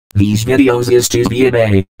These videos is to be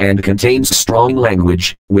MA, and contains strong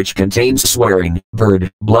language, which contains swearing,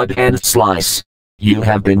 bird, blood and slice. You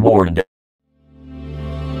have been warned.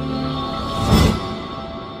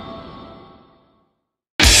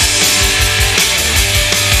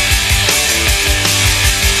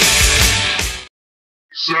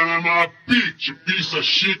 Son of my bitch, you piece of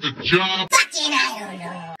shit, the job. Fucking I don't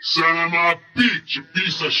know. Son of my bitch, you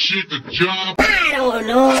piece of shit, the job. I don't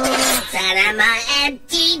know. Son of my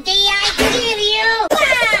MTD, I kill you.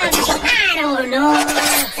 I don't know.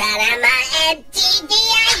 Son of my MTD,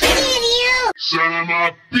 I kill you. Son of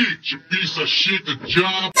my bitch, you piece of shit, the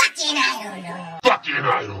job. Fucking I don't know. Fucking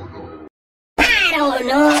I don't know. I don't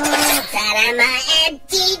know. Son of my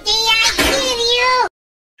MTD, I kill you.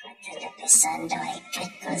 Son of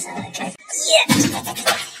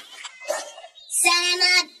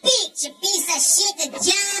a bitch, you piece of shit, the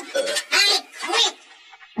job. I quit.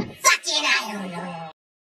 Fucking I don't know.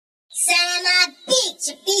 Son of a bitch,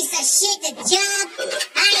 you piece of shit, the job.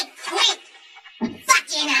 I quit.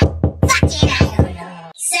 Fucking I don't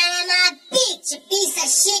know. Son of a bitch, you piece of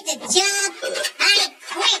shit, the job. I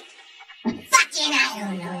quit. Fucking I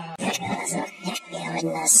don't know.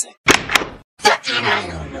 Fucking I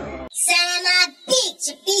don't know. Son of a bitch,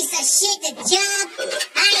 you piece of shit, the job.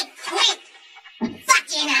 I quit.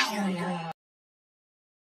 Fucking I don't know.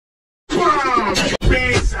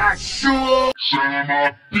 Piece of shit. Son of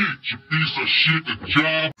my bitch, you piece of shit, the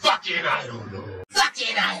job. Fucking I don't know.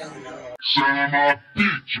 Fucking I don't know. Son of my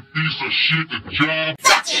bitch, you piece of shit, the job.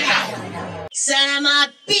 Fucking I don't know. Son of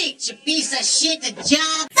a bitch, you piece of shit, the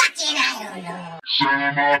job. Fucking I don't know. Son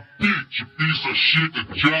of my bitch, you piece of shit, the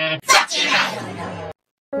job. Fucking I don't know.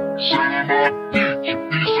 Son of my bitch, you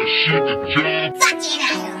piece of shit, the job. Fucking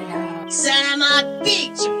I don't know. Son of a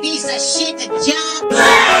bitch, you piece of shit, the job.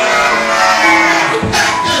 Fucking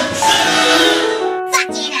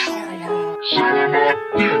I don't know. Son of my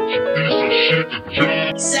bitch, you piece of shit, the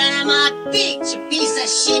job. Son of a bitch, you piece of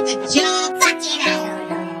shit, the job. Fucking I don't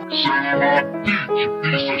know. Son of my bitch, you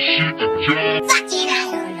piece of shit, the job. Fucking I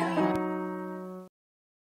don't know.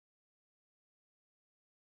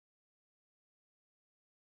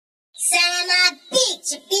 Son of a bitch,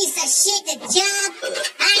 you piece of shit, the job.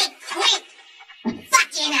 I quit.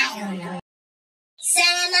 Fucking I don't know.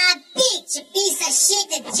 Son of a bitch, you piece of shit,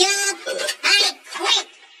 the job. I quit.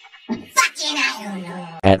 Fucking I don't know.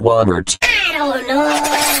 At Walmart. I don't know.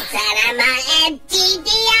 Son of my MTD,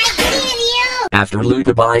 I kill you. After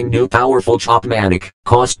Lupa buying new powerful Chop-Manic,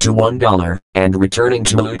 cost to $1, and returning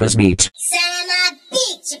to Lupa's meat. Son of a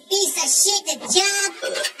bitch, you piece of shit, the job.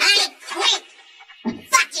 I quit.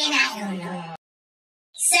 Fucking I don't know.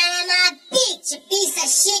 Son of a bitch, you piece of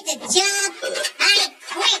shit, the job. I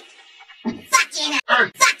quit. Fucking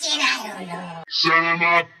I don't know. Son of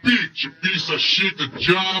my bitch, you piece of shit, the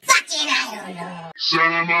job. Fucking I don't know.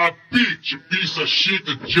 Son of my bitch, you piece of shit,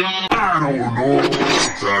 the job. I don't know.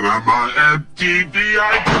 Son of my MTD,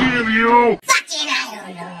 I kill you. Fucking I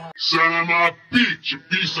don't know. Son of my bitch, you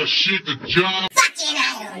piece of shit, the job. Fucking I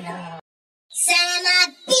don't know. Son of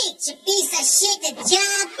a bitch, you piece of shit, the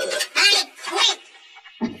job. I quit.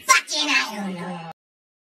 Fucking I don't know.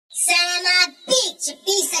 Son of a bitch, you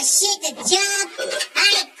piece of shit, the job. I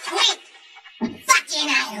quit. Fucking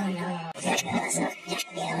I don't know.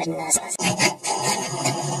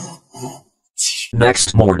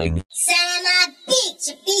 Next morning. Son of a bitch,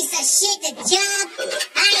 you piece of shit, the job.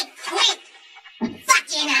 I quit.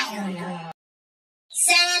 Fucking I don't know.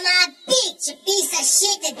 Son of a bitch, you piece of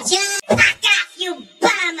shit, the job. Fuck off, you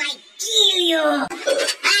bum, I kill you.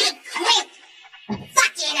 I quit.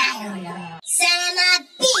 Fucking I don't know. Son of a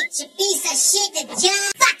bitch, you piece of shit, the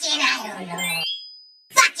job. Fucking I don't know.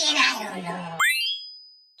 Fucking I don't know.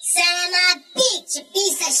 Son of a bitch, you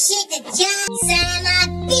piece of shit, the job. Son of a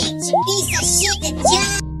bitch, you piece of shit, the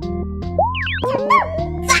job.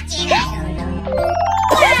 Fucking I don't know.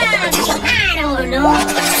 I don't know.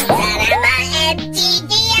 Son of my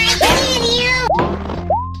MTD, I kill you.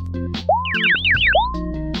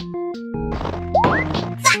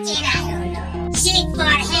 Fucking I don't know. Shit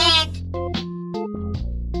forehead.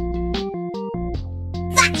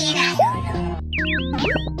 Fucking I don't know.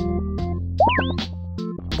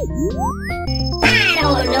 I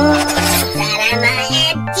don't know. Son of my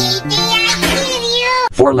MTD, I kill you.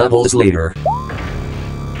 4 levels later.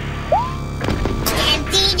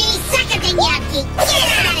 MTD Sakatanyaki, get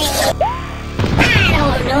out of here! I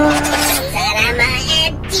don't know. Son of my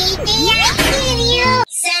MTD, I kill you.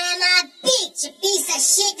 Son of a bitch, you piece of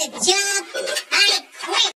shit, the job. I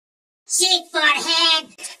quit. Shit forehead.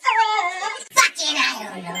 Fucking I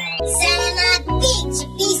don't know. Son of a bitch, you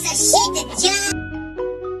piece of shit, the job.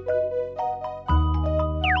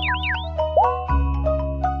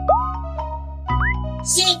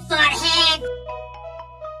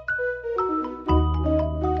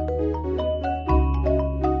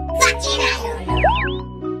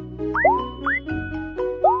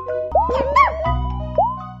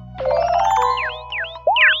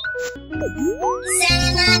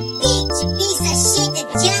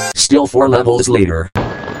 still 4 levels later.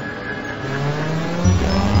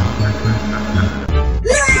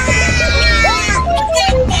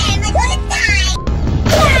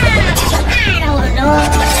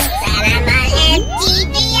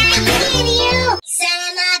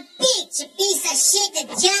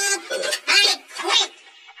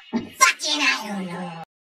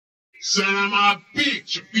 Son of a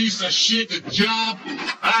bitch, you piece of shit, the job,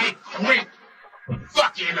 I quit.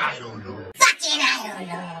 Fucking I don't know. Fucking I don't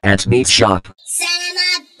know. At meat shop. Son of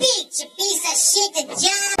a bitch, you piece of shit, the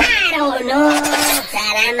job, I don't know.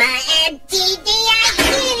 Son of a MTV, I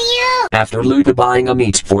give you. After Lupa buying a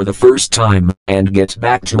meat for the first time, and get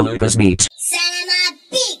back to Lupa's meat. Son of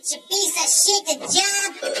a bitch, you piece of shit, the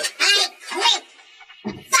job, I quit.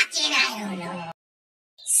 Fucking I don't know.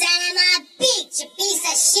 Son of a bitch, you piece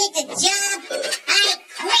of shit, the job, I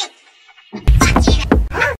quit. Fucking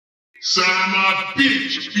Son of a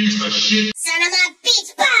bitch, you piece of shit. son of a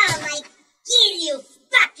bitch, bomb, I kill you.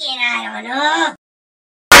 Fucking I don't know.